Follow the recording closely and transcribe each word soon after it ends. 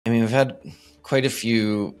I mean, we've had quite a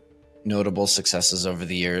few notable successes over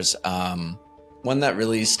the years. One that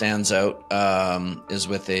really stands out is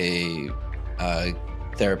with a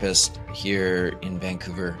therapist here in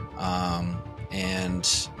Vancouver. And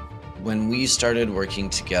when we started working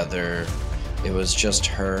together, it was just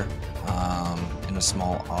her in a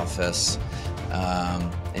small office.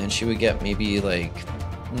 And she would get maybe like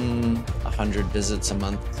 100 visits a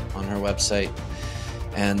month on her website.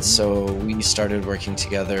 And so we started working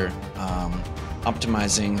together,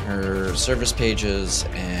 optimizing her service pages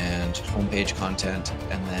and homepage content,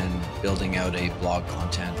 and then building out a blog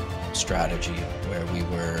content strategy where we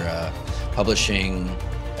were publishing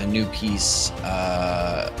a new piece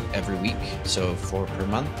every week, so 4 per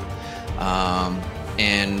month,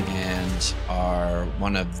 and are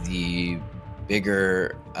one of the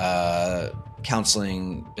bigger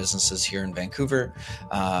counseling businesses here in Vancouver,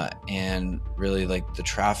 and really like the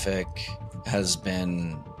traffic has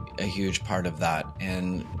been a huge part of that.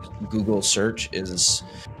 And Google search is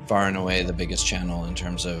far and away the biggest channel in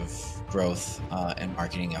terms of growth and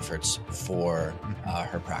marketing efforts for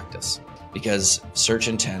her practice, because search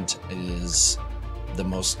intent is the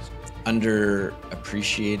most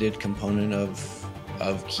underappreciated component of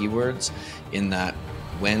keywords, in that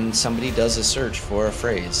when somebody does a search for a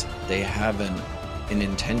phrase, they have an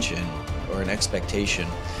intention or an expectation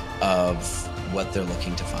of what they're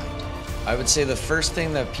looking to find. I would say the first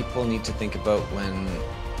thing that people need to think about when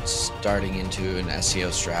starting into an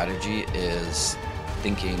SEO strategy is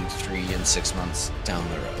thinking 3 and 6 months down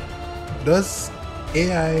the road. Does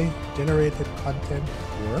AI generated content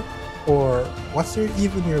work? Or what's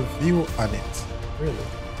even your view on it, really?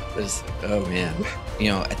 Oh man,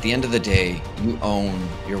 at the end of the day, you own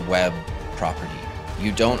your web property.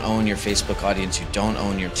 You don't own your Facebook audience. You don't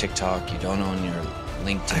own your TikTok. You don't own your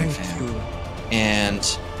LinkedIn fan. And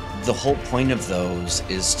the whole point of those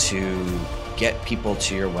is to get people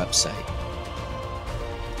to your website.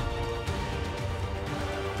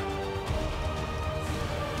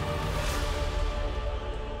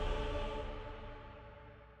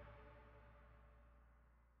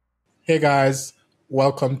 Hey guys,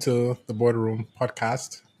 welcome to the Boardroom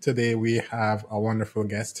Podcast. Today we have a wonderful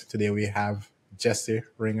guest. Today we have Jesse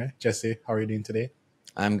Ringer. Jesse, how are you doing today?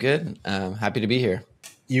 I'm good. Happy to be here.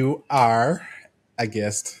 You are a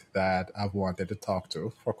guest that I've wanted to talk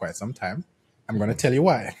to for quite some time. I'm going to tell you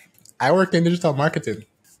why. I work in digital marketing.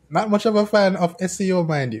 Not much of a fan of SEO,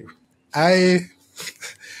 mind you. I've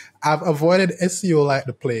avoided SEO like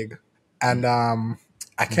the plague, and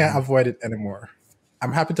I can't avoid it anymore.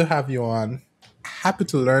 I'm happy to have you on, happy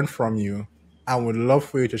to learn from you, and would love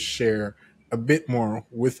for you to share a bit more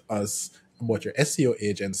with us about your SEO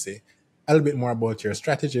agency, a little bit more about your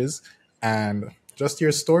strategies, and just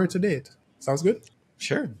your story to date. Sounds good?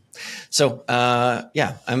 Sure. So,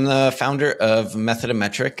 I'm the founder of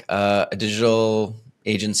Methodometric, a digital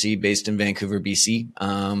agency based in Vancouver, BC.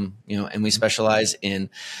 And we specialize in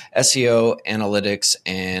SEO, analytics,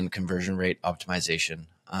 and conversion rate optimization.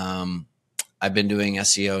 I've been doing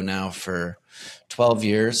SEO now for 12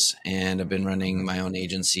 years, and I've been running my own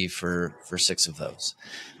agency for 6 of those.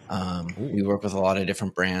 We work with a lot of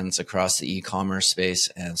different brands across the e-commerce space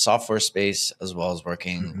and software space, as well as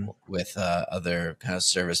working with other kind of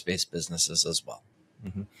service-based businesses as well.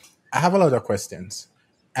 I have a lot of questions,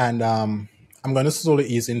 and I'm going to slowly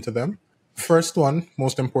ease into them. First one,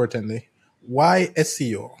 most importantly, why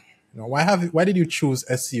SEO? Why did you choose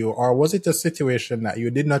SEO, or was it a situation that you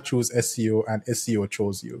did not choose SEO and SEO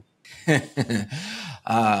chose you?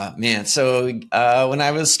 So when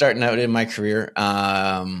I was starting out in my career,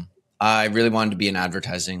 I really wanted to be in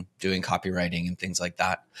advertising, doing copywriting and things like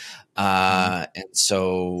that. And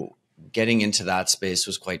so getting into that space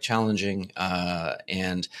was quite challenging.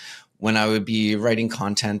 And when I would be writing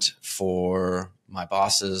content for my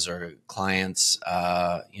bosses or clients,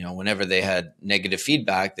 whenever they had negative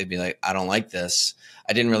feedback, they'd be like, I don't like this.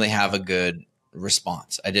 I didn't really have a good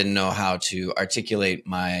response. I didn't know how to articulate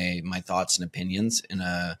my thoughts and opinions in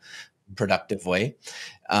a productive way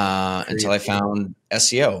until I found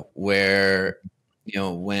SEO, where,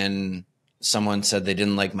 when someone said they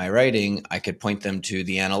didn't like my writing, I could point them to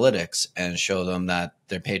the analytics and show them that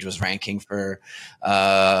their page was ranking for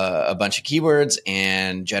a bunch of keywords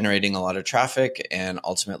and generating a lot of traffic, and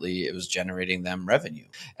ultimately it was generating them revenue.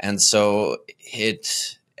 And so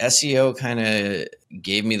SEO kind of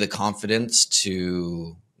gave me the confidence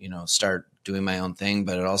to, start doing my own thing,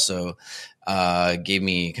 but it also gave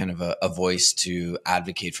me kind of a voice to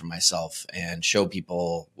advocate for myself and show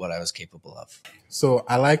people what I was capable of. So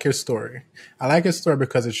I like your story. I like your story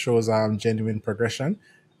because it shows genuine progression,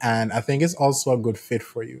 and I think it's also a good fit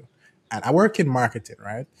for you. And I work in marketing,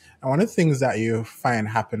 right? And one of the things that you find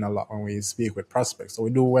happen a lot when we speak with prospects, so we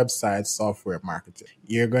do website software marketing.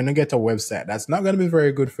 You're going to get a website that's not going to be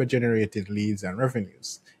very good for generating leads and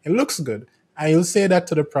revenues. It looks good. And you'll say that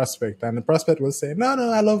to the prospect, and the prospect will say, no,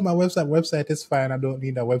 I love my website. Website is fine. I don't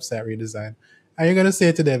need a website redesign. And you're going to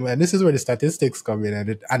say to them, and this is where the statistics come in and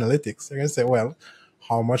the analytics. You're going to say, well,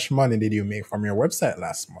 how much money did you make from your website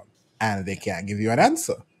last month? And they can't give you an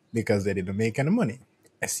answer because they didn't make any money.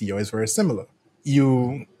 SEO is very similar.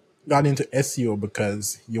 You got into SEO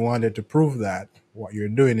because you wanted to prove that what you're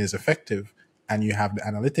doing is effective and you have the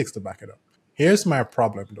analytics to back it up. Here's my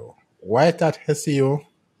problem though. White hat SEO,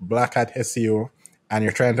 black hat SEO, and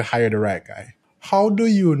you're trying to hire the right guy. How do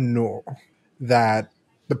you know that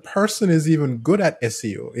the person is even good at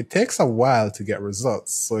SEO? It takes a while to get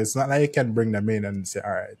results. So it's not like you can bring them in and say,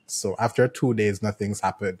 all right, so after 2 days, nothing's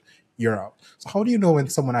happened, you're out. So how do you know when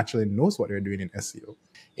someone actually knows what they're doing in SEO?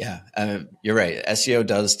 Yeah, you're right. SEO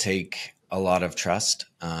does take a lot of trust.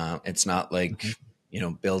 It's not like,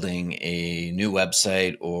 building a new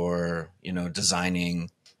website or, designing,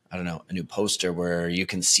 I don't know, a new poster where you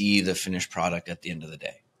can see the finished product at the end of the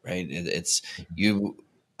day, right? It's you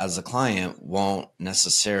as a client won't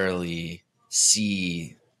necessarily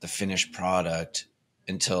see the finished product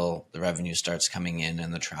until the revenue starts coming in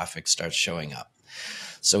and the traffic starts showing up.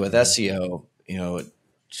 So with SEO,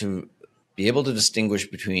 to be able to distinguish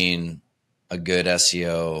between a good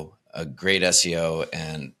SEO, a great SEO,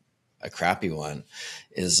 and a crappy one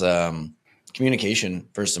is communication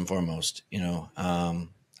first and foremost.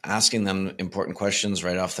 Asking them important questions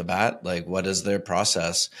right off the bat, like what is their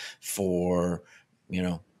process for,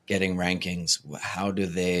 getting rankings? How do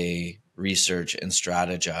they research and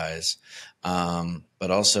strategize?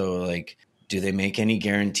 But also, like, do they make any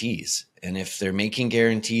guarantees? And if they're making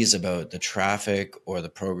guarantees about the traffic or the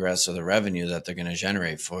progress or the revenue that they're going to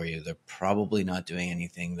generate for you, they're probably not doing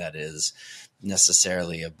anything that is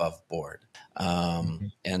necessarily above board.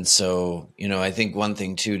 And so, I think one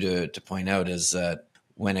thing too to point out is that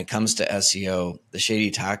when it comes to SEO, the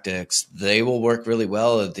shady tactics, they will work really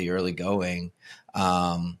well at the early going.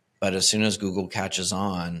 But as soon as Google catches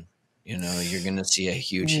on, you're going to see a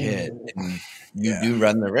huge hit, and you do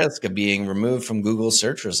run the risk of being removed from Google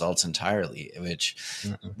search results entirely, which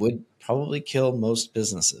would probably kill most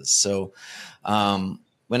businesses. So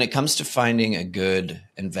when it comes to finding a good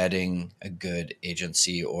and vetting a good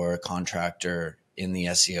agency or a contractor in the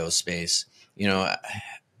SEO space,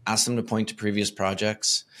 ask them to point to previous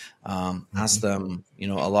projects, ask them, a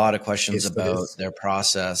lot of questions about their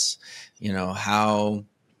process, how,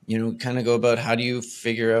 kind of go about how do you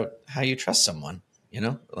figure out how you trust someone,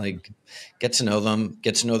 like get to know them,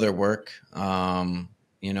 get to know their work, and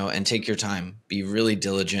take your time, be really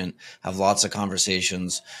diligent, have lots of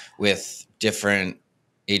conversations with different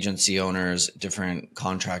agency owners, different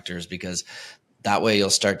contractors, because that way you'll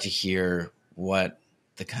start to hear what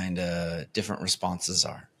the kind of different responses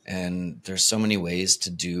are. And there's so many ways to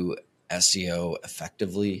do SEO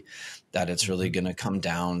effectively that it's really going to come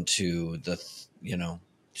down to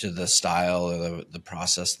the style or the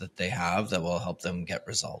process that they have that will help them get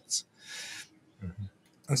results.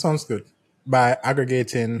 That sounds good. By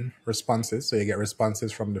aggregating responses, so you get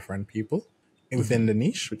responses from different people within the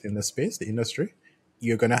niche, within the space, the industry,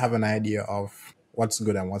 you're going to have an idea of what's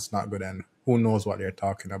good and what's not good and who knows what they're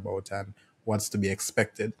talking about and what's to be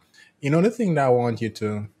expected. The thing that I want you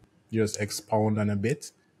to just expound on a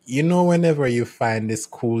bit, whenever you find this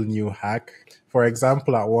cool new hack, for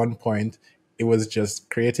example, at one point, it was just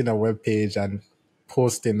creating a web page and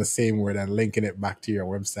posting the same word and linking it back to your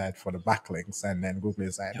website for the backlinks. And then Google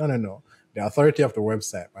is like, no. The authority of the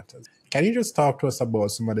website matters. Can you just talk to us about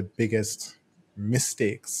some of the biggest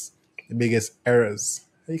mistakes, the biggest errors?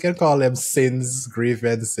 You can call them sins,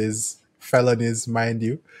 grievances, felonies, mind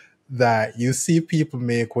you, that you see people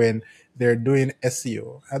make when they're doing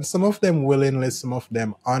SEO. And some of them willingly, some of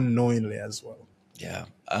them unknowingly as well. Yeah.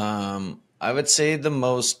 I would say the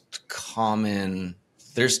most common,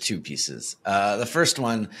 there's two pieces. The first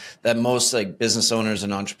one that most like business owners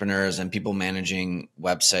and entrepreneurs and people managing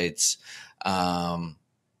websites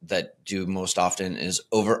that do most often is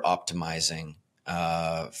over optimizing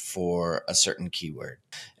for a certain keyword.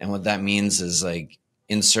 And what that means is like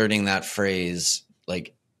inserting that phrase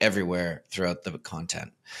like everywhere throughout the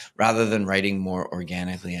content rather than writing more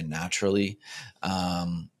organically and naturally.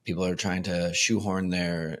 People are trying to shoehorn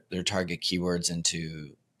their target keywords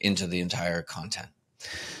into the entire content.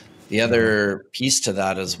 The other piece to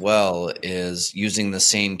that as well is using the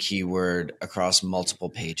same keyword across multiple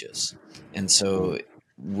pages. And so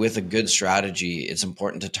with a good strategy, it's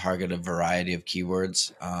important to target a variety of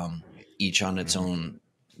keywords, each on its own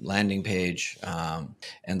landing page.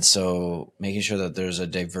 And so making sure that there's a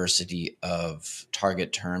diversity of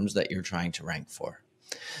target terms that you're trying to rank for.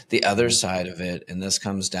 The other side of it, and this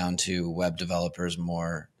comes down to web developers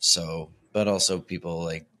more so, but also people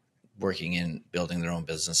like working in building their own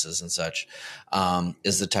businesses and such,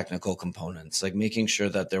 is the technical components, like making sure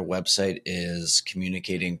that their website is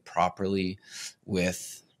communicating properly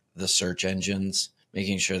with the search engines,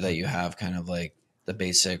 making sure that you have kind of like the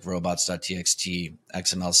basic robots.txt,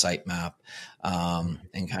 XML sitemap,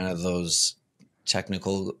 and kind of those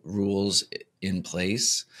technical rules in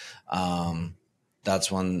place.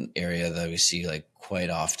 That's one area that we see like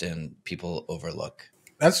quite often people overlook.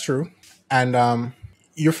 That's true. And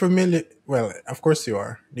you're familiar, well, of course you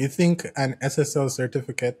are. Do you think an SSL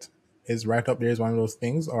certificate is right up there as one of those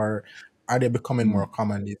things, or are they becoming more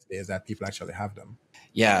common these days that people actually have them?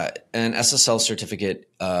 Yeah, an SSL certificate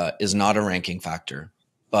is not a ranking factor,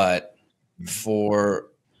 but for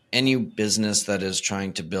any business that is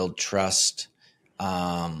trying to build trust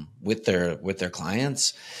with their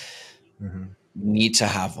clients, need to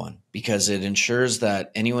have one, because it ensures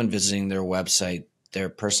that anyone visiting their website, their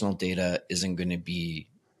personal data isn't going to be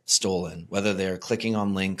stolen, whether they're clicking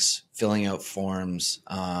on links, filling out forms,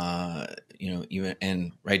 even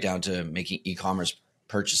and right down to making e-commerce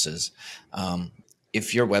purchases.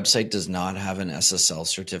 If your website does not have an SSL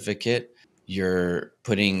certificate, you're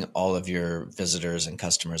putting all of your visitors and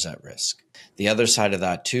customers at risk. The other side of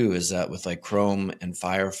that too is that with like Chrome and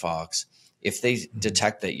Firefox, if they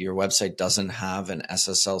detect that your website doesn't have an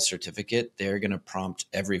SSL certificate, they're going to prompt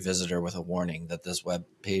every visitor with a warning that this web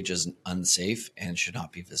page is unsafe and should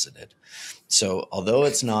not be visited. So although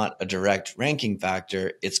it's not a direct ranking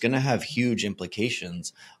factor, it's going to have huge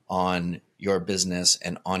implications on your business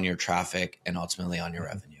and on your traffic and ultimately on your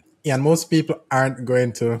revenue. Yeah, and most people aren't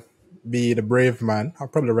going to be the brave man, or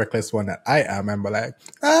probably the reckless one that I am, and be like,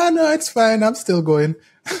 no, it's fine, I'm still going.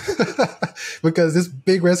 Because this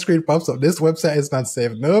big red screen pops up, this website is not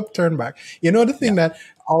safe. Nope, turn back. You know, the thing that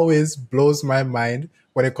always blows my mind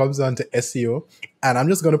when it comes down to SEO, and I'm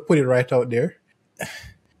just going to put it right out there.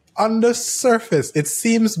 On the surface, it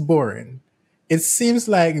seems boring. It seems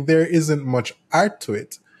like there isn't much art to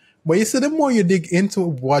it. But you see, the more you dig into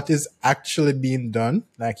what is actually being done,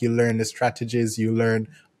 like you learn the strategies, you learn,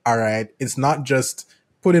 all right, it's not just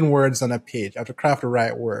putting words on a page. You have to craft the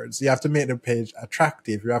right words. You have to make the page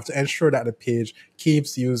attractive. You have to ensure that the page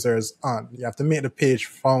keeps users on. You have to make the page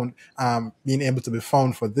found, being able to be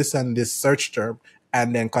found for this and this search term,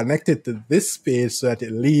 and then connect it to this page so that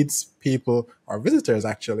it leads people or visitors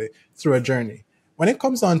actually through a journey. When it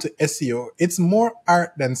comes on to SEO, it's more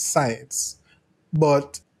art than science,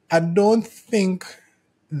 but I don't think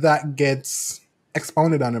that gets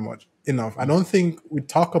expounded on enough. I don't think we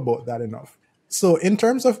talk about that enough. So in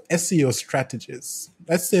terms of SEO strategies,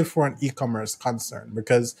 let's say for an e-commerce concern,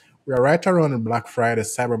 because we are right around Black Friday,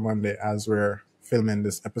 Cyber Monday, as we're filming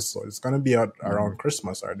this episode. It's going to be out around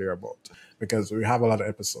Christmas or thereabout, because we have a lot of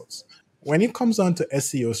episodes. When it comes on to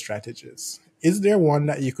SEO strategies, is there one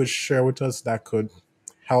that you could share with us that could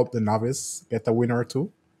help the novice get a win or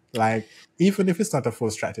two? Like, even if it's not a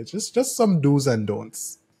full strategy, it's just some do's and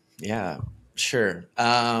don'ts. Yeah, sure.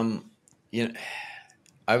 I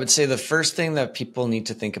would say the first thing that people need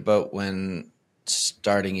to think about when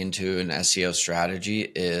starting into an SEO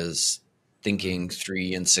strategy is thinking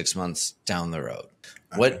 3 and 6 months down the road.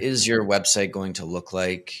 Okay. What is your website going to look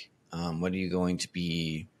like? What are you going to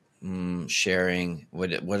be sharing?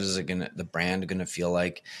 What is the brand going to feel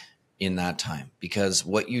like in that time? Because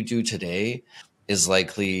what you do today is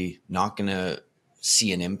likely not going to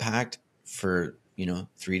see an impact for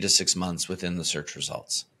 3 to 6 months within the search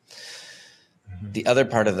results. The other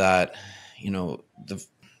part of that, the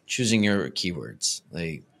choosing your keywords,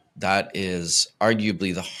 like that is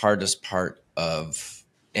arguably the hardest part of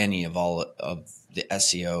all of the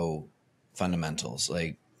SEO fundamentals.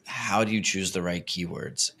 Like, how do you choose the right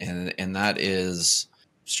keywords? And that is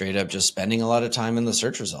straight up just spending a lot of time in the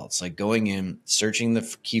search results, like going in, searching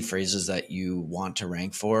the key phrases that you want to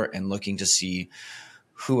rank for and looking to see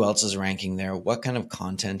who else is ranking there, what kind of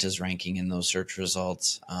content is ranking in those search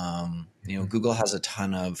results. Google has a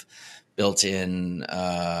ton of built-in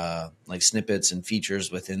like snippets and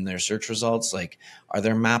features within their search results. Like, are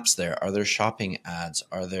there maps there? Are there shopping ads?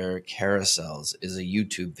 Are there carousels? Is a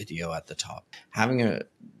YouTube video at the top? Having a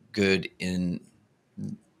good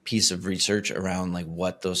piece of research around like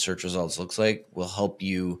what those search results looks like will help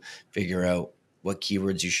you figure out what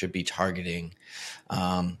keywords you should be targeting,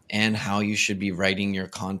 and how you should be writing your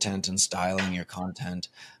content and styling your content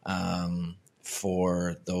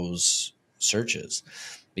for those searches.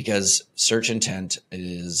 Because search intent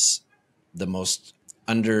is the most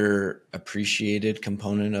underappreciated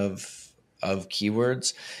component of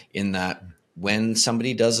keywords, in that when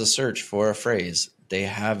somebody does a search for a phrase, they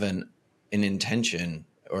have an intention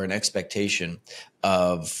or an expectation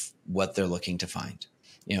of what they're looking to find.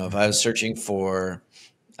 You know, if I was searching for,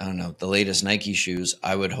 I don't know, the latest Nike shoes,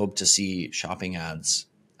 I would hope to see shopping ads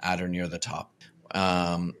at or near the top.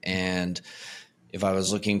 And if I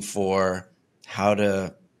was looking for how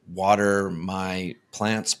to water my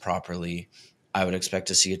plants properly, I would expect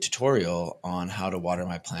to see a tutorial on how to water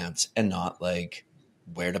my plants, and not like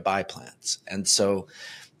where to buy plants. And so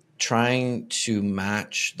trying to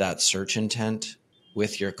match that search intent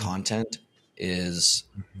with your content is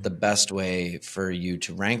the best way for you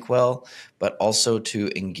to rank well, but also to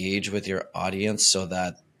engage with your audience so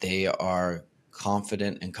that they are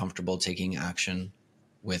confident and comfortable taking action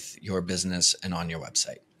with your business and on your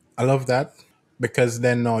website. I love that, because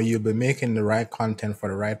then now you'll be making the right content for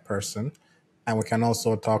the right person. And we can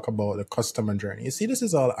also talk about the customer journey. You see, this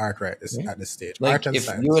is all art at this stage. Like Art and if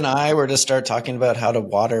science. you and I were to start talking about how to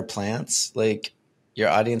water plants, like your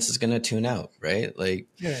audience is going to tune out, right? Like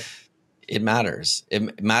it matters.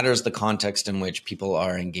 It matters the context in which people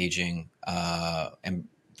are engaging, and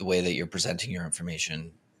the way that you're presenting your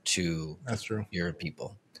information to That's true. your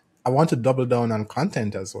people. I want to double down on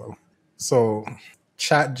content as well. So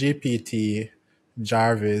ChatGPT,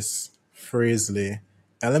 Jarvis, Phrasely,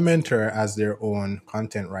 Elementor has their own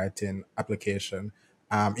content writing application.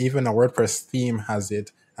 Even a WordPress theme has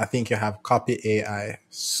it. I think you have Copy AI.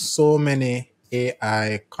 So many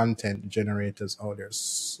AI content generators out there.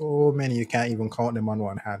 So many, you can't even count them on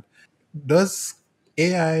one hand. Does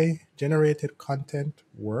AI generated content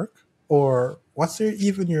work? Or what's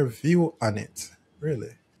even your view on it,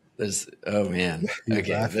 really? Oh man.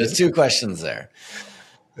 Okay. Laughing. There's two questions there.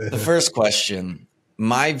 The first question,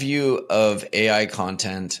 my view of AI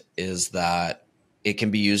content is that it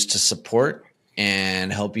can be used to support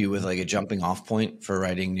and help you with like a jumping off point for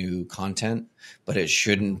writing new content, but it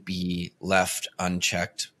shouldn't be left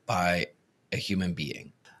unchecked by a human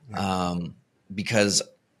being. Because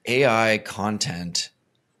AI content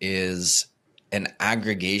is an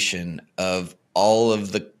aggregation of all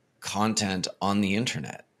of the content on the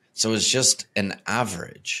internet. So it's just an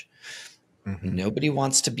average. Nobody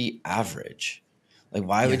wants to be average. Like,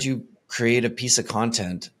 why would you create a piece of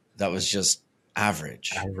content that was just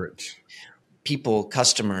average? People,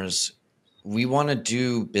 customers, we want to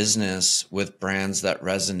do business with brands that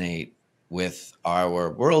resonate with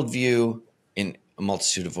our worldview in a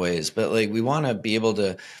multitude of ways, but like we want to be able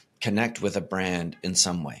to connect with a brand in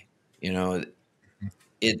some way. You know,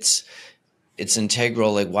 it's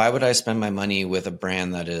integral. Like, why would I spend my money with a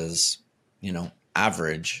brand that is, you know,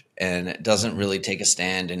 average and it doesn't really take a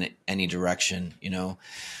stand in any direction? You know,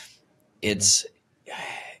 it's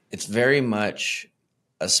very much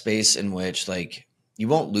a space in which like you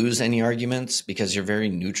won't lose any arguments because you're very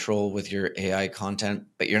neutral with your AI content,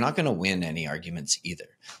 but you're not going to win any arguments either.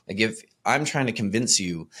 Like, if I'm trying to convince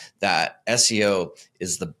you that SEO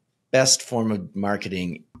is the best form of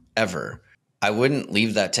marketing ever, I wouldn't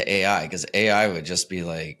leave that to AI, because AI would just be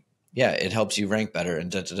like, yeah, it helps you rank better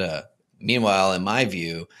and da da da. Meanwhile, in my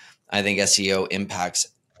view, I think SEO impacts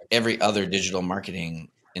every other digital marketing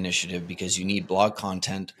initiative, because you need blog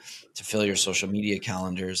content to fill your social media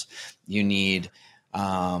calendars. You need,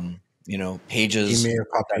 you know, pages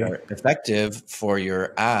that are effective for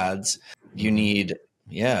your ads. You need,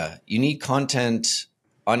 you need content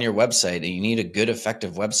on your website, and you need a good,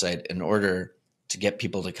 effective website in order to get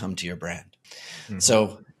people to come to your brand.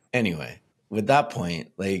 So anyway, with that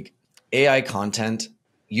point, like AI content,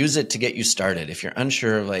 use it to get you started. If you're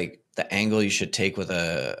unsure of like the angle you should take with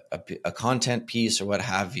a content piece or what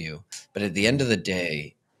have you, but at the end of the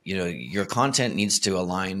day, you know, your content needs to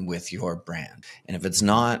align with your brand. And if it's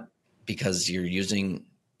not, because you're using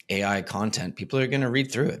AI content, people are going to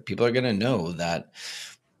read through it. People are going to know that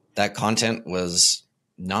that content was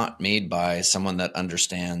not made by someone that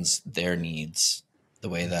understands their needs the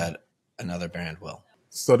way that another brand will.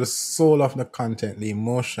 So the soul of the content, the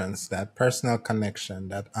emotions, that personal connection,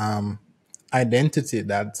 that identity,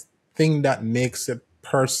 that thing that makes it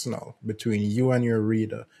personal between you and your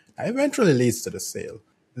reader, that eventually leads to the sale.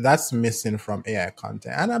 That's missing from AI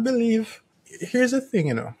content. And I believe, here's the thing,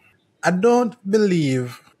 you know, I don't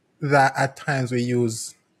believe that at times we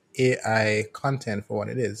use AI content for what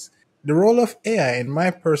it is. The role of AI, in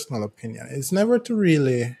my personal opinion, is never to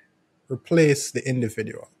really replace the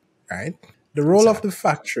individual, right? The role of the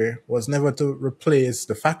factory was never to replace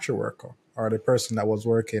the factory worker or the person that was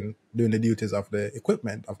working, doing the duties of the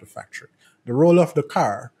equipment of the factory. The role of the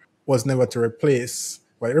car was never to replace,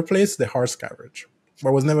 well, it replaced the horse carriage,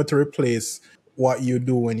 but was never to replace what you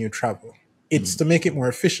do when you travel. It's to make it more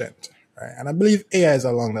efficient, right? And I believe AI is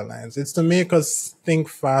along the lines. It's to make us think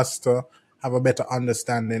faster, have a better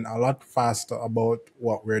understanding, a lot faster about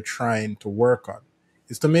what we're trying to work on.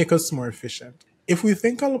 It's to make us more efficient. If we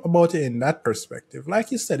think about it in that perspective,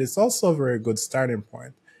 like you said, it's also a very good starting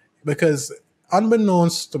point because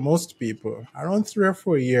unbeknownst to most people, around 3 or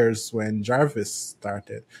 4 years when Jarvis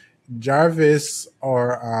started, Jarvis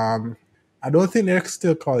or I don't think they're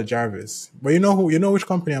still called Jarvis, but you know which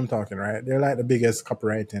company I'm talking, right? They're like the biggest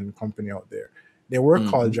copywriting company out there. They were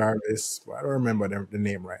called Jarvis, but I don't remember the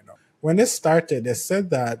name right now. When they started, they said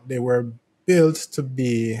that they were built to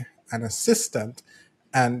be an assistant,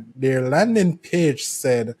 and their landing page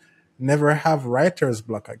said, "Never have writer's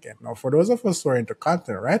block again." Now, for those of us who are into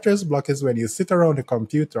content, writer's block is when you sit around the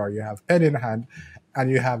computer or you have pen in hand and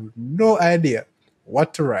you have no idea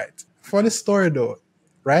what to write. Funny story though,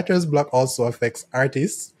 writer's block also affects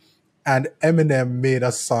artists, and Eminem made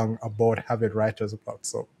a song about having writer's block.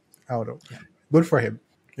 So, I don't know. Yeah. Good for him.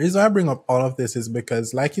 The reason I bring up all of this is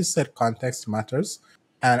because, like you said, context matters.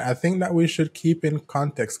 And I think that we should keep in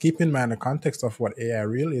mind the context of what AI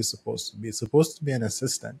really is supposed to be. It's supposed to be an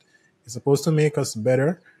assistant. It's supposed to make us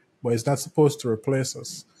better, but it's not supposed to replace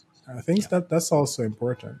us. And I think that's also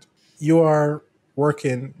important. You are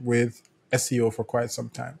working with SEO for quite some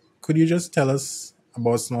time. Could you just tell us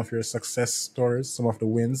about some of your success stories, some of the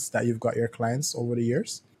wins that you've got your clients over the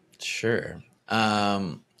years? Sure.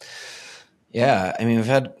 Yeah, I mean, we've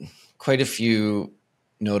had quite a few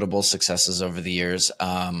notable successes over the years.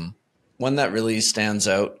 One that really stands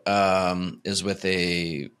out is with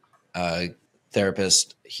a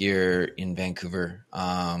therapist here in Vancouver.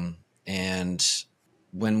 And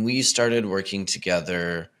when we started working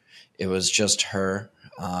together, it was just her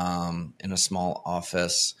in a small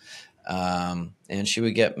office. And she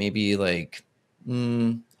would get maybe like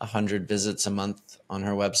 100 visits a month on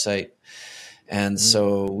her website. And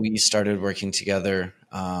so we started working together,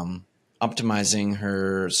 optimizing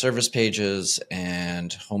her service pages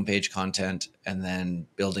and homepage content, and then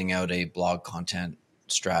building out a blog content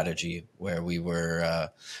strategy where we were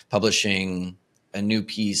publishing a new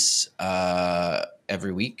piece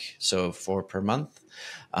every week, so 4 per month,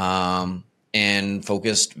 and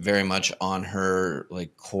focused very much on her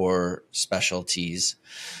like core specialties.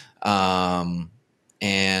 And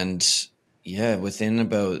yeah, within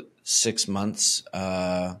about 6 months,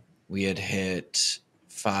 we had hit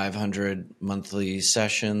 500 monthly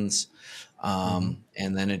sessions. And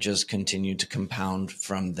then it just continued to compound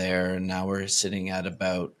from there. And now we're sitting at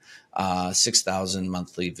about 6,000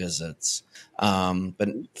 monthly visits. But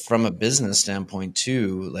from a business standpoint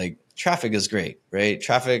too, like traffic is great, right?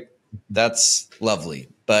 Traffic, that's lovely.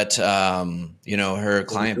 But, her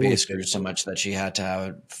client base grew so much that she had to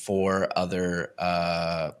have 4 other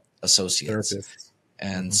associates. Therapists.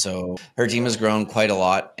 And so her team has grown quite a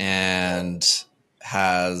lot and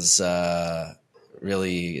has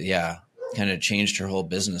really, kind of changed her whole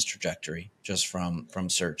business trajectory just from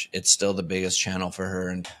search. It's still the biggest channel for her.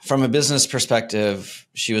 And from a business perspective,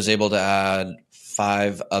 she was able to add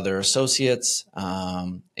 5 other associates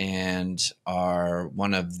and are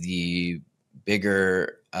one of the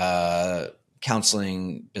bigger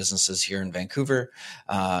counseling businesses here in Vancouver.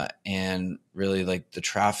 And really like the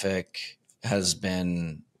traffic has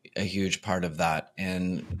been a huge part of that.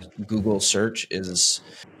 And Google search is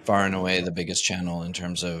far and away the biggest channel in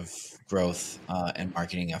terms of growth and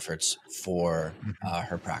marketing efforts for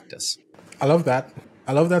her practice. I love that.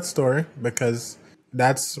 I love that story because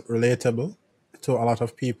that's relatable to a lot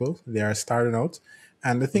of people. They are starting out.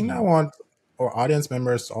 And the thing that I want our audience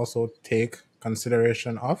members to also take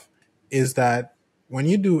consideration of is that when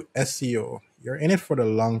you do SEO, you're in it for the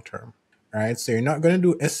long term. Right, so you're not going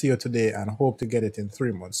to do SEO today and hope to get it in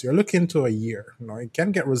 3 months. You're looking to a year. You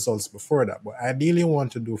can get results before that, but ideally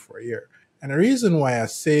want to do for a year. And the reason why I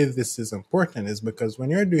say this is important is because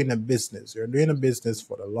when you're doing a business, you're doing a business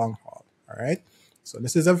for the long haul. All right, so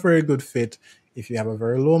this is a very good fit if you have a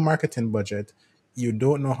very low marketing budget, you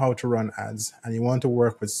don't know how to run ads, and you want to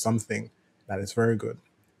work with something that is very good.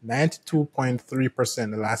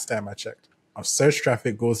 92.3% the last time I checked of search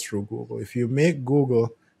traffic goes through Google. If you make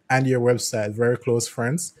Google and your website very close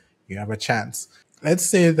friends, you have a chance. Let's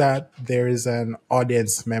say that there is an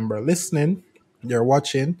audience member listening, they're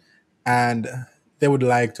watching, and they would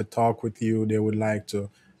like to talk with you. They would like to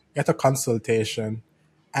get a consultation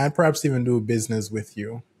and perhaps even do business with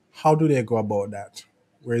you. How do they go about that?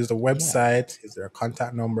 Where is the website? Is there a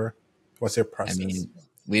contact number? What's your process? I mean,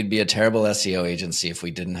 we'd be a terrible SEO agency if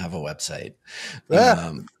we didn't have a website.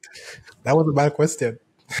 That was a bad question.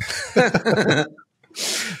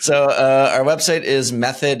 So our website is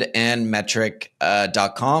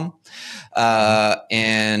methodandmetric.com.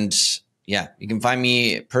 And yeah, you can find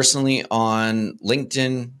me personally on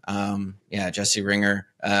LinkedIn. Jesse Ringer,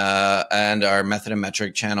 and our Method and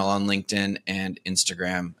Metric channel on LinkedIn and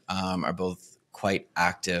Instagram are both quite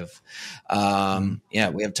active.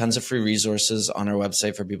 We have tons of free resources on our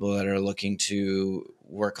website for people that are looking to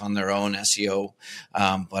work on their own SEO.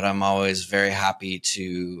 But I'm always very happy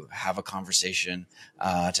to have a conversation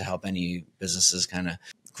to help any businesses kind of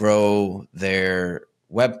grow their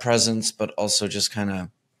web presence, but also just kind of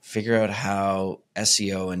figure out how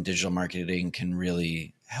SEO and digital marketing can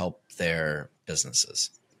really help their businesses.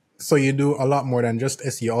 So you do a lot more than just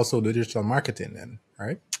SEO, you also do digital marketing then,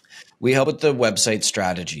 right? We help with the website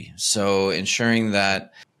strategy. So ensuring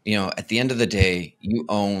that, at the end of the day, you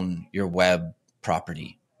own your web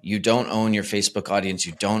property. You don't own your Facebook audience.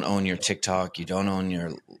 You don't own your TikTok. You don't own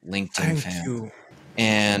your LinkedIn fan.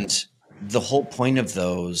 And the whole point of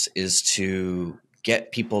those is to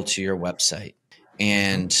get people to your website.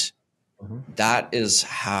 And that is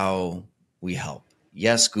how we help.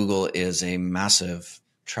 Yes, Google is a massive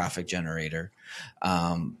traffic generator,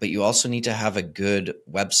 but you also need to have a good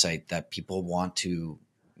website that people want to,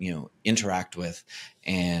 interact with.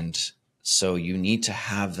 And so you need to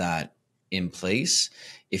have that in place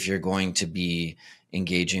if you're going to be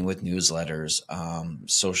engaging with newsletters,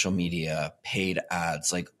 social media, paid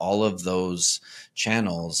ads, like all of those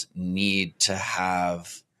channels need to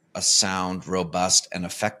have a sound, robust, and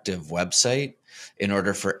effective website in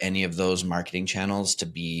order for any of those marketing channels to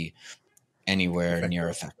be anywhere near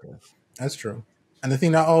effective. That's true. And the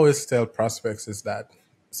thing that I always tell prospects is that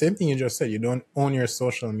same thing you just said, you don't own your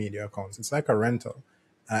social media accounts. It's like a rental.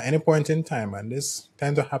 At any point in time, and this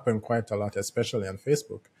tends to happen quite a lot, especially on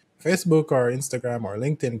Facebook. Facebook or Instagram or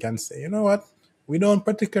LinkedIn can say, you know what, we don't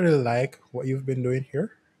particularly like what you've been doing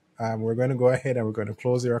here. We're going to go ahead and we're going to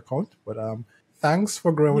close your account. But thanks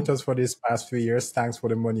for growing with us for these past few years. Thanks for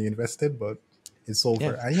the money you invested, but it's over.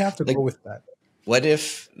 Yeah. And you have to go with that. What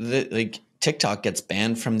if TikTok gets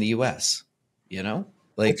banned from the US? What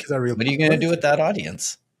are you going to do with that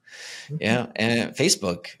audience? Mm-hmm. Yeah. And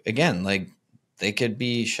Facebook, again, they could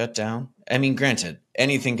be shut down. I mean, granted,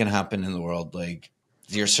 anything can happen in the world.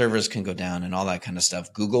 Your servers can go down and all that kind of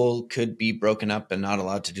stuff. Google could be broken up and not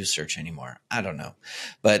allowed to do search anymore. I don't know.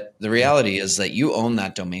 But the reality is that you own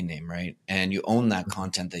that domain name, right? And you own that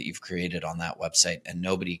content that you've created on that website, and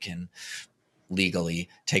nobody can legally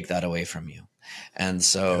take that away from you. And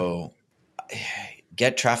so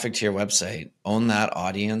get traffic to your website, own that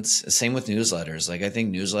audience. Same with newsletters. I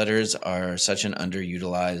think newsletters are such an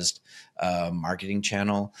underutilized marketing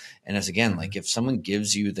channel. And as again, if someone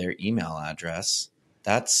gives you their email address,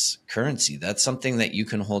 that's currency. That's something that you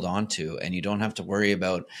can hold on to, and you don't have to worry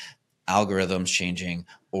about algorithms changing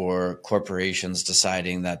or corporations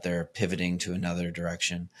deciding that they're pivoting to another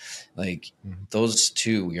direction. Those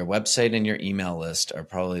two, your website and your email list, are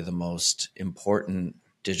probably the most important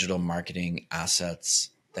digital marketing assets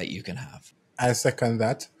that you can have. I second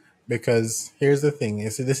that, because here's the thing. You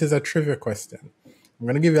see, this is a trivia question. I'm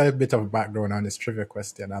going to give you a bit of background on this trivia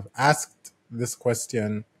question. I've asked this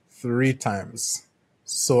question 3 times.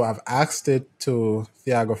 So I've asked it to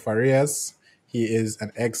Thiago Farias. He is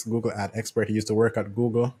an ex-Google ad expert. He used to work at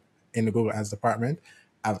Google in the Google Ads department.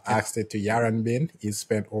 I've asked it to Yaron Bin. He's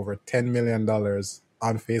spent over $10 million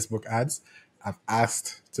on Facebook ads. I've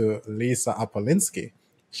asked to Lisa Apolinsky.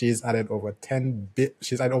 She's added over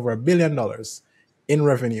 $1 billion in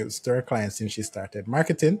revenues to her clients since she started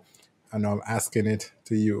marketing. And now I'm asking it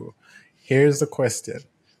to you. Here's the question.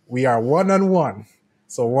 We are 1-on-1.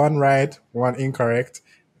 So 1 right, 1 incorrect.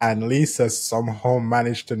 And Lisa somehow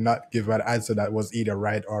managed to not give an answer that was either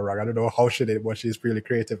right or wrong. I don't know how she did, but she's really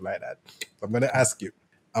creative like that. So I'm going to ask you,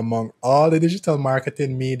 among all the digital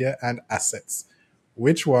marketing media and assets,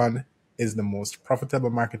 which one is the most profitable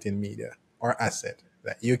marketing media or asset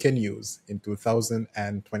that you can use in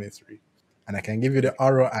 2023? And I can give you the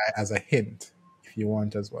ROI as a hint if you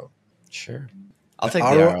want as well. Sure. I'll take the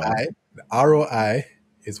ROI. The ROI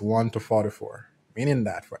is 1 to 44, meaning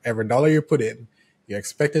that for every dollar you put in, you're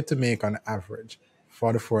expected to make on average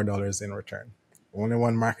 $44 in return. Only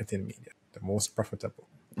one marketing media, the most profitable.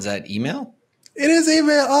 Is that email? It is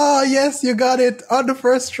email. Oh, yes, you got it on the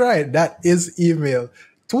first try. That is email.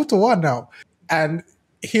 2 to 1 now. And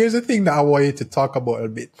here's the thing that I want you to talk about a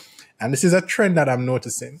bit. And this is a trend that I'm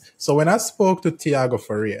noticing. So when I spoke to Thiago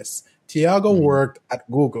Farias, Thiago worked at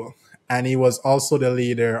Google, and he was also the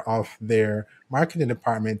leader of their marketing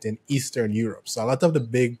department in Eastern Europe. So a lot of the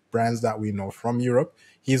big brands that we know from Europe,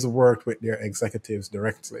 he's worked with their executives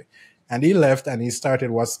directly. And he left and he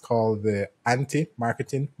started what's called the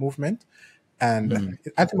anti-marketing movement and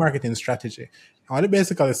anti-marketing strategy. And what it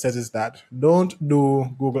basically says is that don't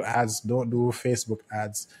do Google ads, don't do Facebook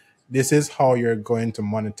ads. This is how you're going to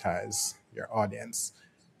monetize your audience.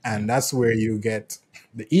 And that's where you get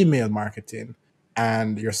the email marketing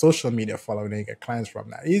and your social media following and you get clients from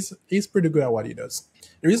that. He's pretty good at what he does.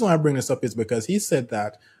 The reason why I bring this up is because he said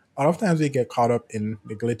that a lot of times we get caught up in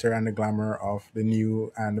the glitter and the glamour of the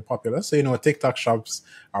new and the popular. So, TikTok shops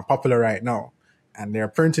are popular right now and they're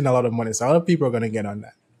printing a lot of money. So a lot of people are going to get on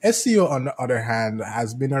that. SEO, on the other hand,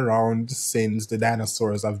 has been around since the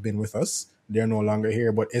dinosaurs have been with us. They're no longer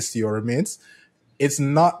here, but SEO remains. It's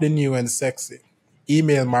not the new and sexy.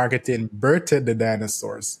 Email marketing birthed the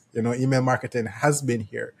dinosaurs. Email marketing has been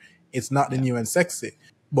here. It's not the new and sexy,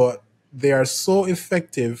 but they are so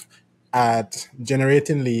effective at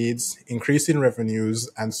generating leads, increasing revenues,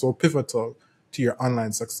 and so pivotal to your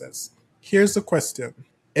online success. Here's the question.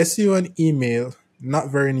 SEO and email, not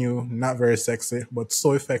very new, not very sexy, but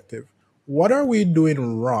so effective. What are we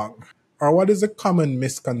doing wrong? Or what is a common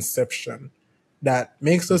misconception that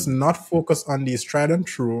makes us not focus on these tried and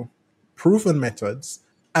true, proven methods,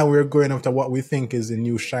 and we're going after what we think is a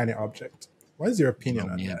new shiny object? What is your opinion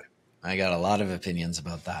on that? I got a lot of opinions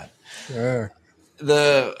about that. Yeah.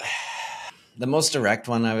 The most direct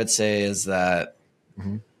one I would say is that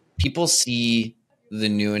people see the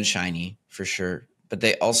new and shiny for sure, but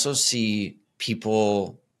they also see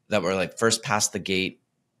people that were like first past the gate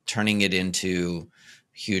turning it into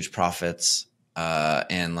huge profits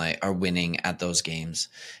and like are winning at those games.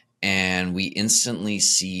 And we instantly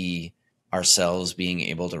see ourselves being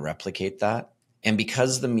able to replicate that. And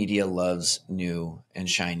because the media loves new and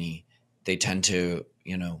shiny, they tend to,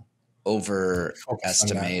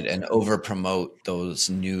 overestimate and over promote those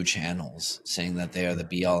new channels, saying that they are the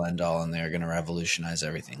be all end all and they're going to revolutionize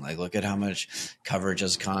everything. Like, look at how much coverage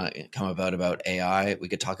has come about AI. We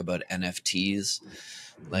could talk about NFTs.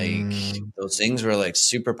 Like those things were like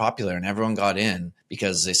super popular and everyone got in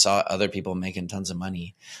because they saw other people making tons of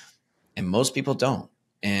money, and most people don't.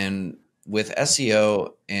 And with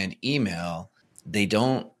SEO and email, they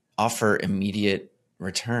don't offer immediate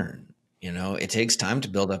return. It takes time to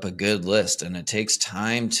build up a good list, and it takes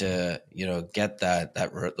time to, get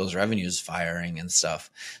those revenues firing and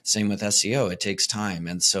stuff. Same with SEO. It takes time.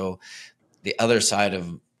 And so the other side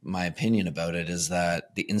of my opinion about it is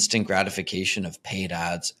that the instant gratification of paid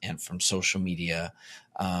ads and from social media,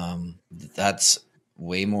 that's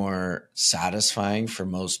way more satisfying for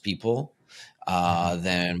most people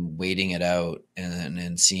than waiting it out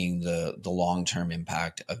and seeing the long-term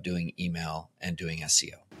impact of doing email and doing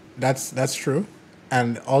SEO. That's true.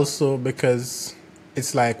 And also because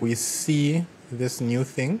it's like we see this new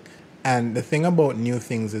thing. And the thing about new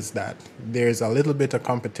things is that there's a little bit of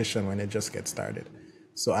competition when it just gets started.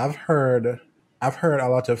 So I've heard a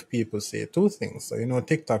lot of people say two things. So,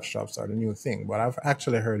 TikTok shops are the new thing, but I've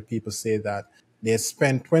actually heard people say that they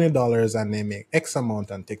spend $20 and they make X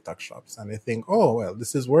amount on TikTok shops. And they think, oh, well,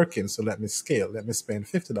 this is working. So let me scale. Let me spend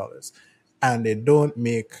 $50. And they don't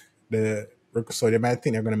make so they might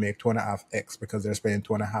think they're going to make 2.5x because they're spending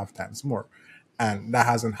 2.5 times more. And that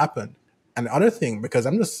hasn't happened. And the other thing, because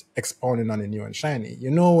I'm just expounding on the new and shiny,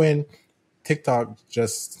 when TikTok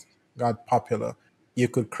just got popular, you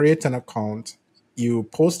could create an account, you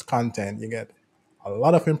post content, you get a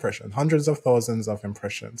lot of impressions, hundreds of thousands of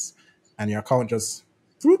impressions, and your account just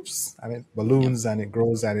whoops, and it balloons and it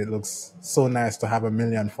grows and it looks so nice to have 1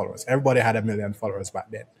 million followers. Everybody had 1 million followers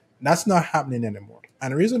back then. That's not happening anymore.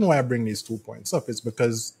 And the reason why I bring these 2 points up is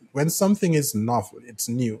because when something is novel, it's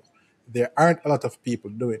new, there aren't a lot of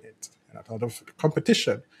people doing it and a lot of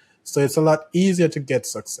competition. So it's a lot easier to get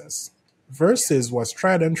success versus what's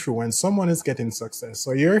tried and true when someone is getting success.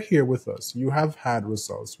 So you're here with us. You have had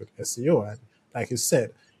results with SEO. And like you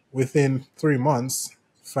said, within 3 months,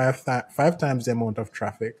 five times the amount of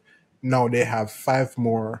traffic. Now they have 5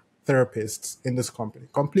 more therapists in this company.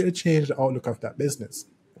 Completely changed the outlook of that business.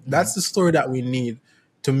 That's the story that we need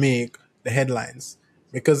to make the headlines,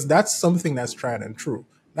 because that's something that's tried and true.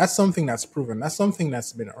 That's something that's proven. That's something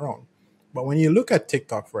that's been around. But when you look at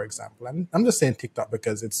TikTok, for example, and I'm just saying TikTok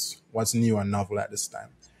because it's what's new and novel at this time.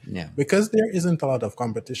 Yeah. Because there isn't a lot of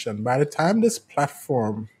competition, by the time this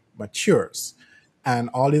platform matures and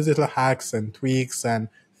all these little hacks and tweaks and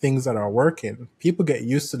things that are working, people get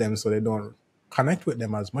used to them so they don't connect with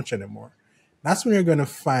them as much anymore. That's when you're going to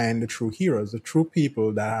find the true heroes, the true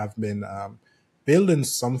people that have been building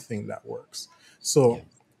something that works. So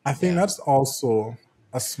I think that's also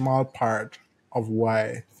a small part of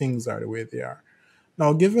why things are the way they are.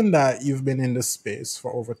 Now, given that you've been in this space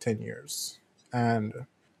for over 10 years and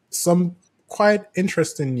some quite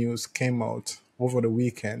interesting news came out over the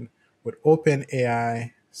weekend with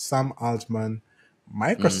OpenAI, Sam Altman,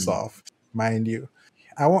 Mm, Microsoft, mind you.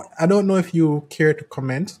 I don't know if you care to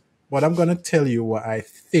comment, but I'm gonna tell you what I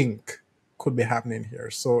think could be happening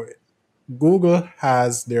here. So Google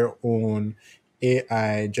has their own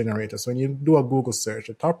AI generator. So when you do a Google search,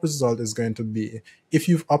 the top result is going to be, if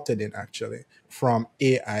you've opted in actually, from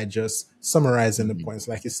AI just summarizing the mhm, points.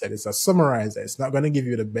 Like you said, it's a summarizer. It's not going to give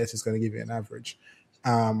you the best, it's going to give you an average.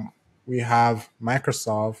 Um, we have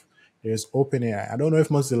Microsoft, there's OpenAI. I don't know if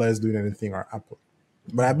Mozilla is doing anything or Apple,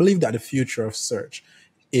 but I believe that the future of search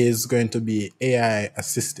is going to be AI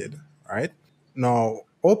assisted, right? Now,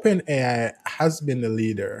 OpenAI has been the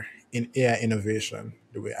leader in AI innovation,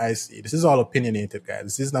 the way I see it. This is all opinionated, guys.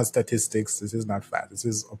 This is not statistics. This is not fact. This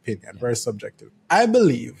is opinion, yeah. very subjective. I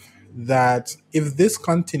believe that if this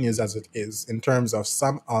continues as it is, in terms of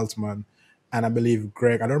Sam Altman and I believe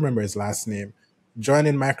Greg, I don't remember his last name,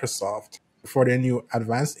 joining Microsoft for their new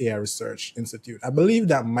Advanced AI Research Institute, I believe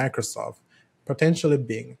that Microsoft, potentially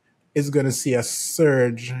Bing, is going to see a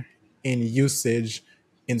surge in usage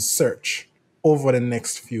in search over the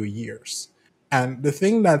next few years. And the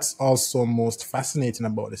thing that's also most fascinating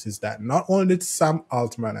about this is that not only did Sam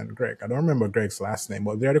Altman and Greg, I don't remember Greg's last name,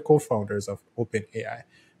 but they're the co-founders of OpenAI.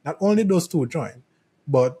 Not only those two joined,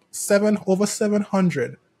 but over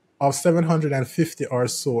 700 of 750 or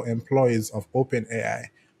so employees of OpenAI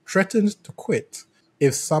threatened to quit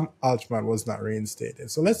if Sam Altman was not reinstated.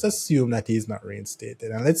 So let's assume that he's not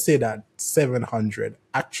reinstated. And let's say that 700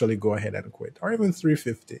 actually go ahead and quit, or even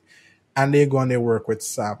 350, and they go and they work with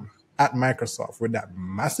Sam at Microsoft with that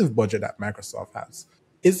massive budget that Microsoft has.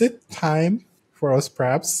 Is it time for us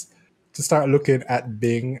perhaps to start looking at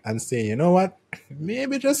Bing and say, you know what,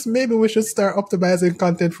 maybe just maybe we should start optimizing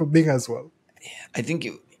content for Bing as well? I think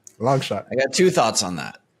Long shot. I got two thoughts on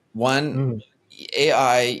that. One, Mm-hmm.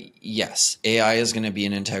 AI, yes, AI is going to be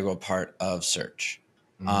an integral part of search.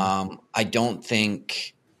 Mm-hmm. I don't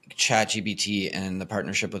think ChatGPT and the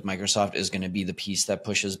partnership with Microsoft is going to be the piece that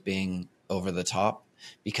pushes Bing over the top,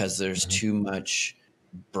 because there's too much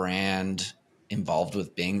brand involved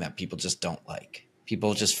with Bing that people just don't like.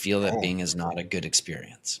 People just feel that Oh. Bing is not a good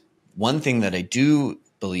experience. One thing that I do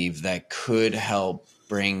believe that could help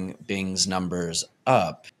bring Bing's numbers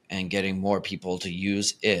up and getting more people to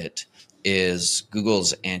use it is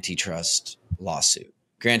Google's antitrust lawsuit.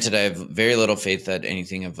 Granted, I have very little faith that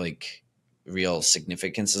anything of like real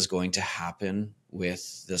significance is going to happen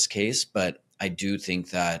with this case, but I do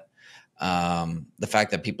think that the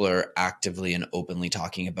fact that people are actively and openly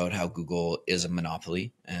talking about how Google is a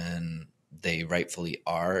monopoly, and they rightfully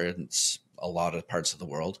are in a lot of parts of the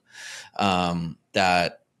world,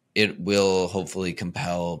 that it will hopefully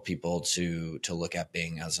compel people to look at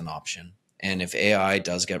Bing as an option. And if AI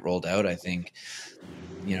does get rolled out, I think,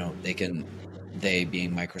 they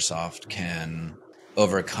being Microsoft, can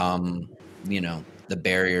overcome, the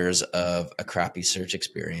barriers of a crappy search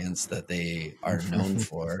experience that they are known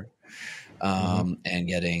for, Mm-hmm. and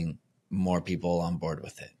getting more people on board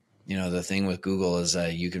with it. The thing with Google is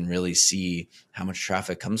that you can really see how much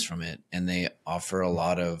traffic comes from it, and they offer a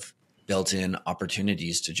lot of built-in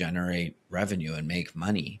opportunities to generate revenue and make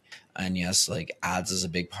money. And yes, like ads is a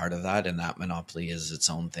big part of that, and that monopoly is its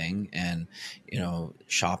own thing. And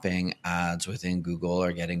shopping ads within Google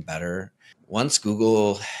are getting better. Once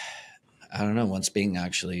Google, I don't know, once Bing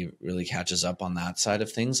actually really catches up on that side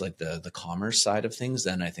of things, like the commerce side of things,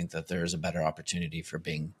 then I think that there's a better opportunity for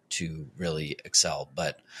Bing to really excel.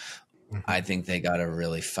 But Mm-hmm. I think they got to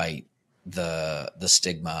really fight the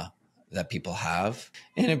stigma that people have.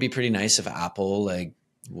 And it'd be pretty nice if Apple like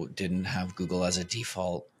didn't have Google as a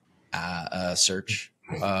default search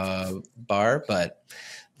bar. But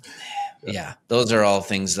Yeah. yeah, those are all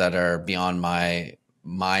things that are beyond my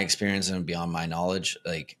experience and beyond my knowledge.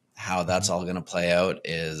 Like how Mm-hmm. that's all going to play out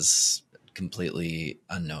is completely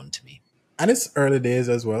unknown to me. And it's early days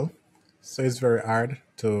as well, so it's very hard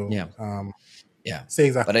to Yeah. Yeah. say But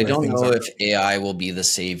exactly I where don't things know are. if AI will be the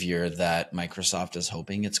savior that Microsoft is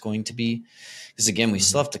hoping it's going to be. Because again, we Mm-hmm.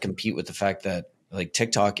 still have to compete with the fact that like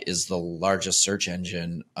TikTok is the largest search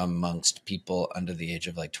engine amongst people under the age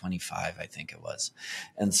of like 25, I think it was.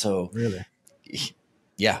 And so, Really.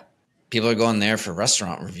 yeah, people are going there for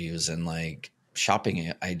restaurant reviews and like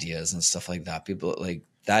shopping ideas and stuff like that. People like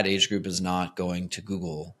that age group is not going to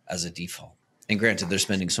Google as a default. And granted, they're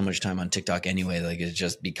spending so much time on TikTok anyway, like it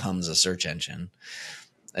just becomes a search engine,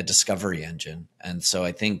 a discovery engine. And so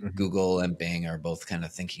I think Mm-hmm. Google and Bing are both kind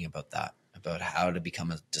of thinking about that, about how to become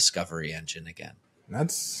a discovery engine again.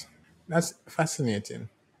 That's fascinating.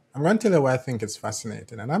 I'm going to tell you why I think it's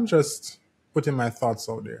fascinating, and I'm just putting my thoughts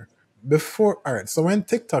out there. Before, all right, so when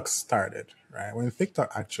TikTok started, right, when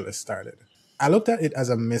TikTok actually started, I looked at it as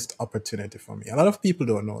a missed opportunity for me. A lot of people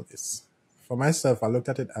don't know this. For myself, I looked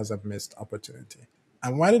at it as a missed opportunity.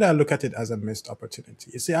 And why did I look at it as a missed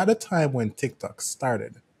opportunity? You see, at the time when TikTok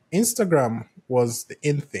started, Instagram was the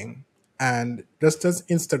in thing. And just as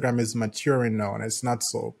Instagram is maturing now and it's not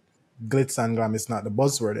so glitz and glam, it's not the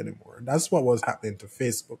buzzword anymore. That's what was happening to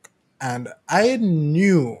Facebook. And I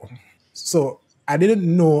knew, so I didn't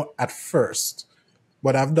know at first,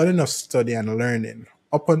 but I've done enough study and learning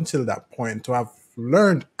up until that point to have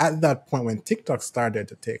learned at that point when TikTok started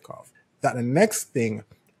to take off that the next thing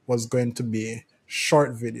was going to be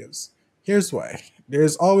short videos. Here's why.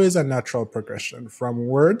 There's always a natural progression from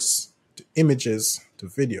words to images to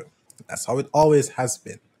video. That's how it always has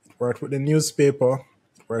been. It worked with the newspaper,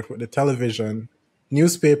 it worked with the television,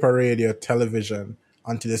 newspaper, radio, television,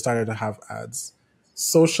 until they started to have ads.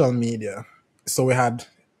 Social media. So we had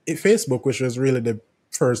Facebook, which was really the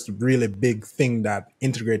first really big thing that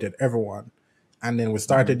integrated everyone. And then we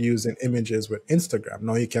started using images with Instagram.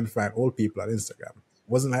 Now you can find old people on Instagram.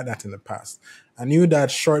 Wasn't like that in the past. I knew that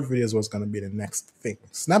short videos was going to be the next thing.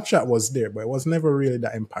 Snapchat was there, but it was never really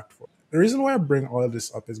that impactful. The reason why I bring all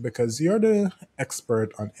this up is because you're the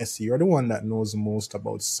expert on SEO. You're the one that knows most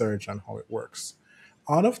about search and how it works.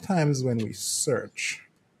 A lot of times when we search,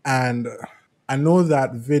 and I know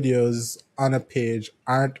that videos on a page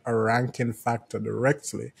aren't a ranking factor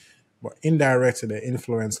directly, but indirectly they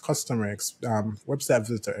influence website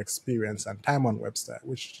visitor experience and time on website,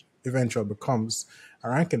 which eventually becomes a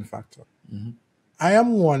ranking factor. I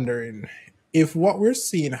am wondering if what we're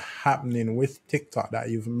seeing happening with TikTok that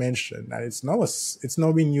you've mentioned, that it's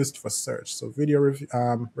now being used for search, so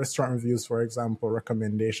restaurant reviews, for example,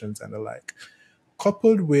 recommendations and the like,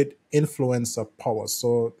 coupled with influencer power.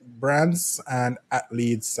 So brands and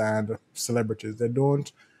athletes and celebrities, they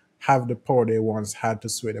don't have the power they once had to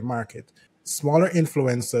sway the market. Smaller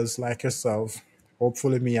influencers like yourself,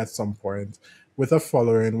 hopefully me at some point, with a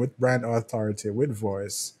following, with brand authority, with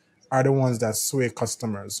voice, are the ones that sway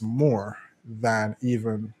customers more than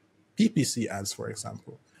even PPC ads, for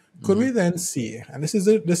example. Could we then see, and this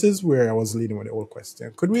is where I was leading with the old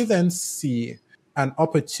question, could we then see an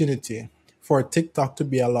opportunity for TikTok to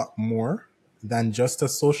be a lot more than just a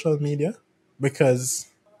social media? Because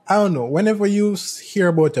I don't know, whenever you hear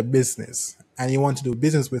about a business and you want to do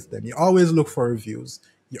business with them, you always look for reviews,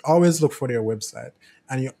 you always look for their website,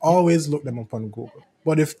 and you always look them up on Google.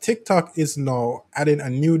 But if TikTok is now adding a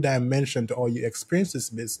new dimension to how you experience this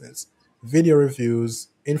business, video reviews,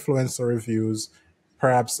 influencer reviews,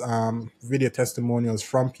 perhaps video testimonials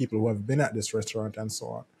from people who have been at this restaurant and so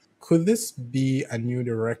on, could this be a new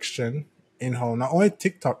direction in how not only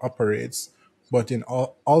TikTok operates, but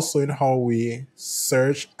also in how we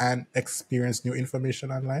search and experience new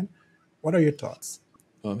information online? What are your thoughts?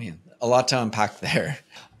 Well, I mean, a lot to unpack there.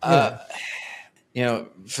 Yeah.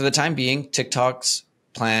 For the time being, TikTok's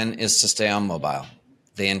plan is to stay on mobile.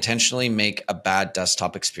 They intentionally make a bad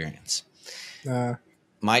desktop experience.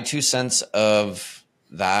 My 2 cents of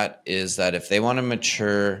that is that if they want to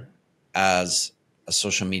mature as a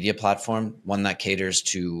social media platform, one that caters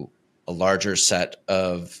to a larger set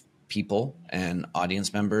of people and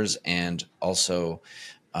audience members, and also,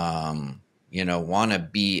 want to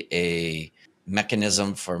be a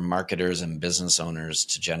mechanism for marketers and business owners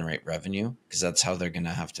to generate revenue, because that's how they're going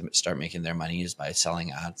to have to start making their money, is by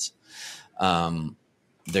selling ads.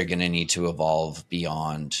 They're going to need to evolve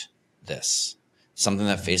beyond this. Something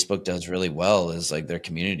that Facebook does really well is like their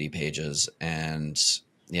community pages and,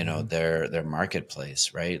 their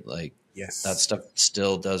marketplace, right? Like, Yes. that stuff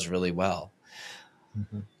still does really well.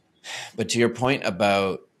 But to your point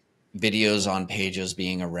about videos on pages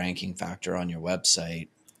being a ranking factor on your website,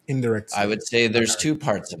 Indirect. I would say there's 2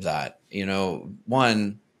 parts of that.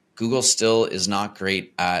 One, Google still is not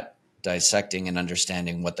great at dissecting and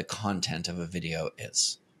understanding what the content of a video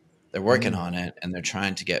is. They're working on it and they're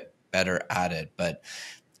trying to get better at it, but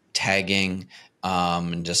tagging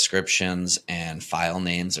and descriptions and file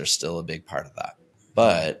names are still a big part of that.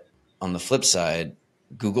 But on the flip side,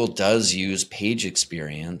 Google does use page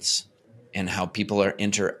experience and how people are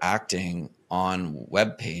interacting on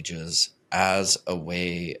web pages as a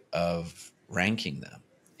way of ranking them.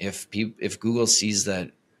 If Google sees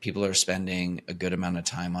that people are spending a good amount of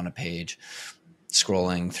time on a page,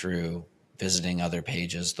 scrolling through, visiting other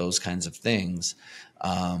pages, those kinds of things,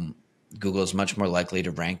 Google is much more likely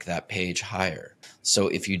to rank that page higher. So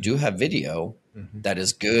if you do have video that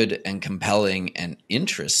is good and compelling and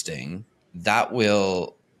interesting, that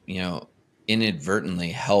will,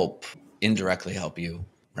 inadvertently indirectly help you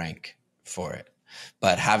rank for it.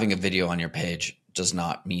 But having a video on your page does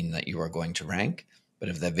not mean that you are going to rank. But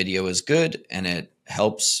if that video is good and it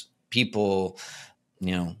helps people,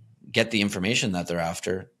 get the information that they're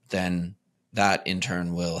after, then that in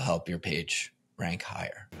turn will help your page rank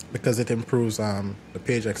higher. Because it improves the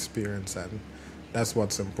page experience, and that's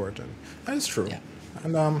what's important. That's true. Yeah.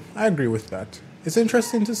 And I agree with that. It's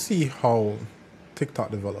interesting to see how TikTok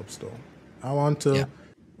develops, though. I want to, Yeah.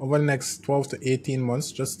 over the next 12 to 18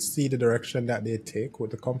 months, just see the direction that they take with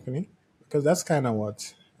the company, because that's kind of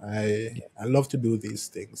what I love to do these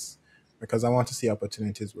things, because I want to see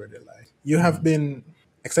opportunities where they lie. You have been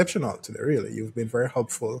exceptional today, really. You've been very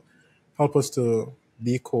helpful. Help us to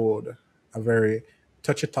decode a very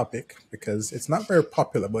touchy topic, because it's not very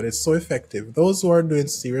popular, but it's so effective. Those who are doing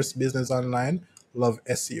serious business online love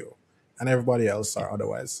SEO, and everybody else are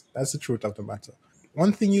otherwise. That's the truth of the matter.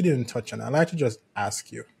 One thing you didn't touch on, I'd like to just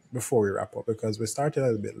ask you before we wrap up, because we started a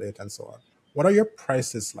little bit late and so on. What are your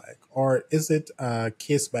prices like? Or is it a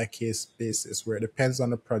case by case basis where it depends on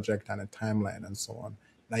the project and the timeline and so on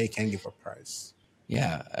that you can give a price?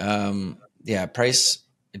 Yeah. Price,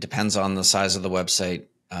 it depends on the size of the website,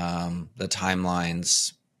 the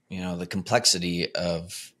timelines, the complexity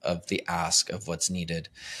of the ask of what's needed.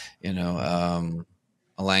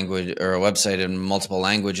 A language or a website in multiple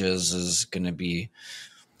languages is going to be,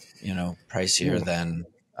 pricier than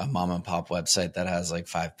a mom and pop website that has like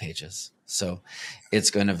 5 pages. So it's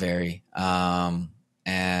going to vary. And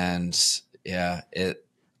yeah,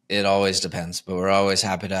 it always depends, but we're always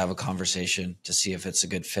happy to have a conversation to see if it's a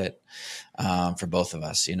good fit for both of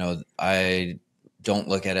us. I don't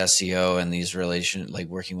look at SEO and these like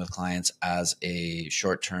working with clients as a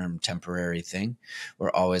short-term temporary thing.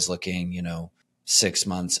 We're always looking, 6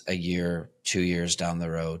 months, a year, 2 years down the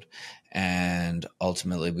road. And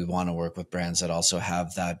ultimately we want to work with brands that also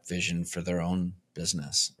have that vision for their own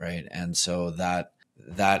business. Right. And so that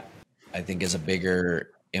I think is a bigger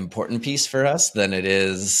important piece for us than it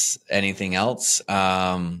is anything else.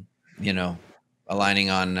 Aligning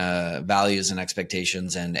on values and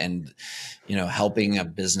expectations and helping a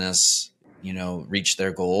business, reach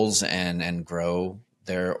their goals and grow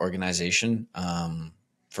their organization.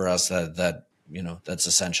 For us, that's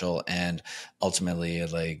essential. And ultimately,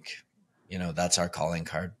 that's our calling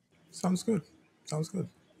card. Sounds good. Sounds good.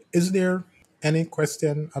 Is there any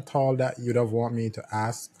question at all that you'd have want me to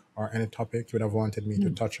ask, or any topic you'd have wanted me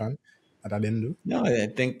to touch on that I didn't do? No, I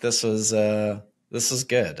think this was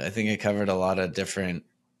good. I think it covered a lot of different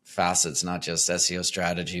facets, not just SEO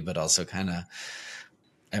strategy, but also kind of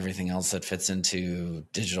everything else that fits into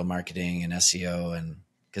digital marketing and SEO. And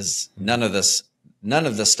because none of this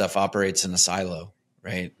stuff operates in a silo,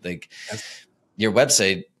 right? Like your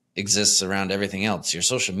website exists around everything else. Your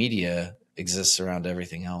social media exists around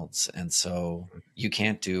everything else. And so you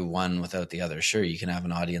can't do one without the other. Sure, you can have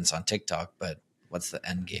an audience on TikTok, but what's the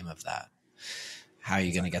end game of that? How are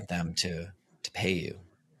you going to get them to pay you?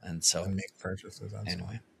 And so And make purchases and so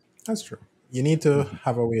anyway, on. That's true. You need to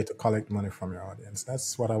have a way to collect money from your audience.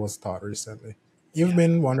 That's what I was taught recently. You've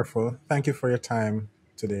been wonderful. Thank you for your time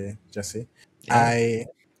today, Jesse. Yeah. I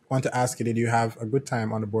want to ask you, did you have a good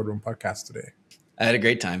time on the Boardroom Podcast today? I had a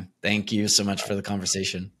great time. Thank you so much for the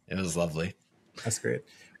conversation. It was lovely. That's great.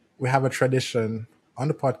 We have a tradition on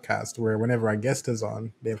the podcast where whenever our guest is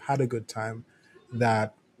on, they've had a good time,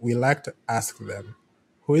 that we like to ask them,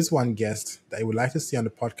 who is one guest that you would like to see on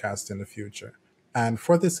the podcast in the future? And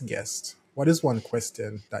for this guest, what is one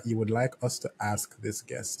question that you would like us to ask this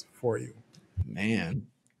guest for you? Man,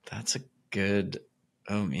 that's a good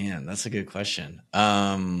question.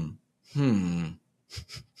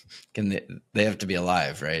 Can they have to be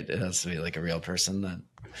alive, right? It has to be like a real person then.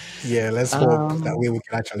 Yeah, let's hope that we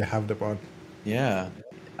can actually have them on. Yeah.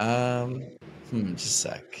 Just a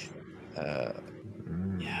sec.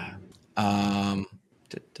 Yeah. Let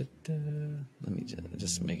me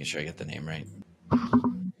just making sure I get the name right.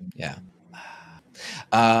 Yeah.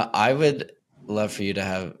 I would love for you to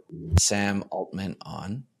have Sam Altman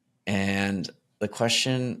on. And the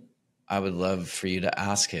question I would love for you to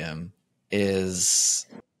ask him is,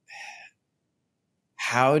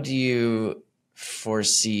 how do you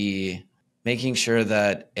foresee making sure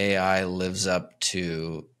that AI lives up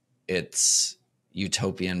to its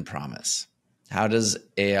utopian promise? How does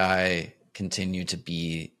AI continue to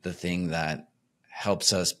be the thing that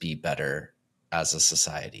helps us be better as a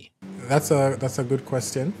society? That's a good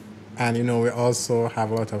question. And we also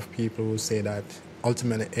have a lot of people who say that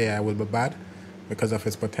ultimately AI will be bad because of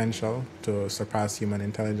its potential to surpass human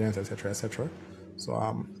intelligence, etc., etc.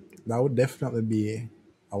 So that would definitely be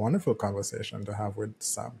a wonderful conversation to have with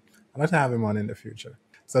Sam. I'd like to have him on in the future.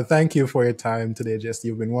 So thank you for your time today, Jess.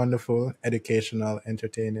 You've been wonderful, educational,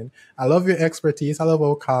 entertaining. I love your expertise. I love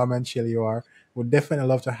how calm and chill you are. Would definitely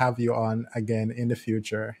love to have you on again in the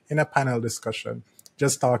future in a panel discussion,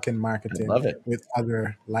 just talking I marketing love it. with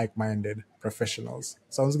other like-minded professionals.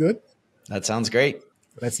 Sounds good? That sounds great.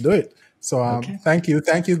 Let's do it. So Okay. thank you.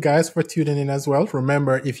 Thank you guys for tuning in as well.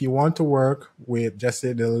 Remember, if you want to work with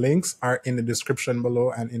Jesse, the links are in the description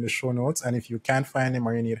below and in the show notes. And if you can't find him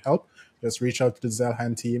or you need help, just reach out to the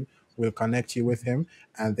Zeilhan team. We'll connect you with him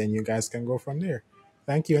and then you guys can go from there.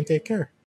 Thank you and take care.